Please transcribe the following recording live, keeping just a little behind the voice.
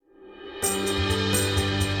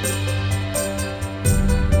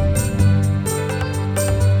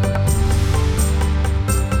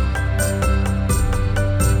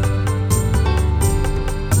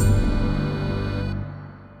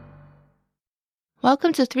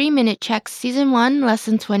Welcome to 3-Minute Czech Season 1,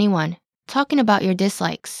 Lesson 21, talking about your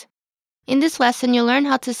dislikes. In this lesson, you'll learn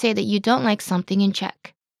how to say that you don't like something in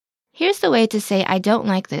Czech. Here's the way to say I don't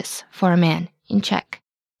like this for a man in Czech.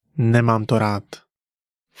 Nemám to rád.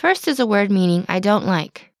 First is a word meaning I don't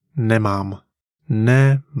like. Nemám.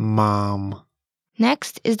 Nemám.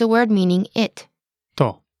 Next is the word meaning it.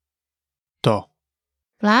 To. To.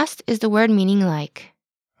 Last is the word meaning like.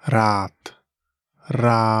 Rád.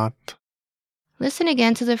 Rád. Listen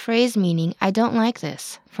again to the phrase meaning I don't like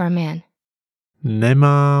this for a man.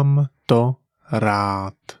 Nemám to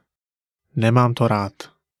rád. Nemám to rád.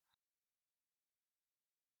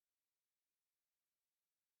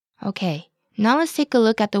 Okay, now let's take a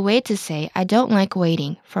look at the way to say I don't like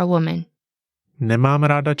waiting for a woman. Nemám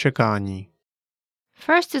ráda čekání.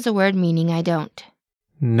 First is a word meaning I don't.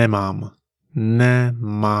 Nemám.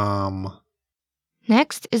 Nemám.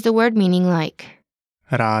 Next is the word meaning like.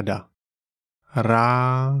 Ráda.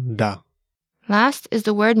 Ráda. Last is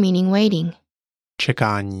the word meaning waiting.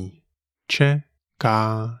 Čekání.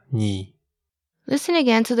 Čekání. Listen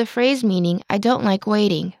again to the phrase meaning I don't like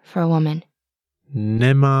waiting for a woman.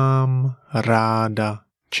 Nemám ráda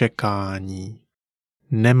čekání.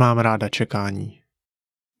 Nemám ráda čekání.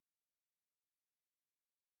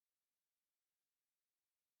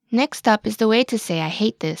 Next up is the way to say I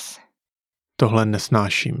hate this. Tohle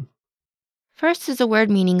nesnáším. First is a word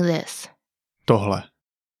meaning this. Tohle.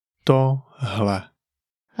 Tohle.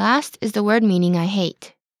 Last is the word meaning I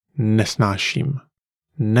hate. Nesnáším.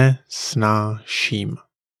 Nesnáším.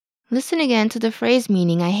 Listen again to the phrase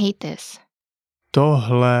meaning I hate this.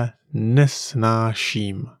 Tohle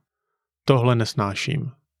nesnáším. Tohle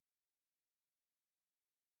nesnáším.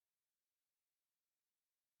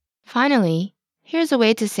 Finally, here's a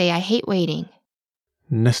way to say I hate waiting.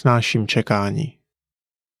 Nesnáším čekání.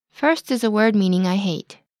 First is a word meaning I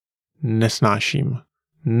hate. Nesnáším.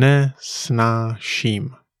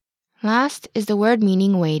 Nesnáším. Last is the word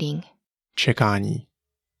meaning waiting. Čekání.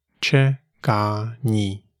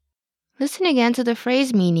 Čekání. Listen again to the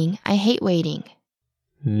phrase meaning I hate waiting.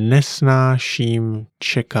 Nesnáším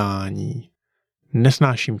čekání.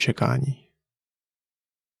 Nesnáším čekání.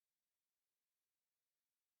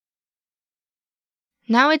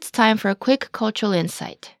 Now it's time for a quick cultural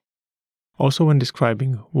insight. Also, when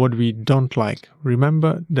describing what we don't like,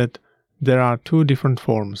 remember that there are two different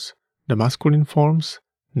forms. The masculine forms,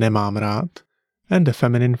 nemám rád, and the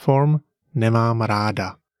feminine form, nemám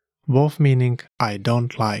ráda, both meaning I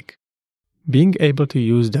don't like. Being able to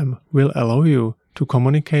use them will allow you to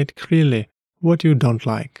communicate clearly what you don't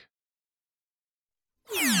like.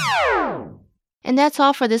 And that's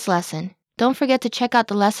all for this lesson. Don't forget to check out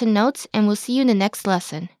the lesson notes, and we'll see you in the next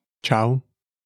lesson. Ciao.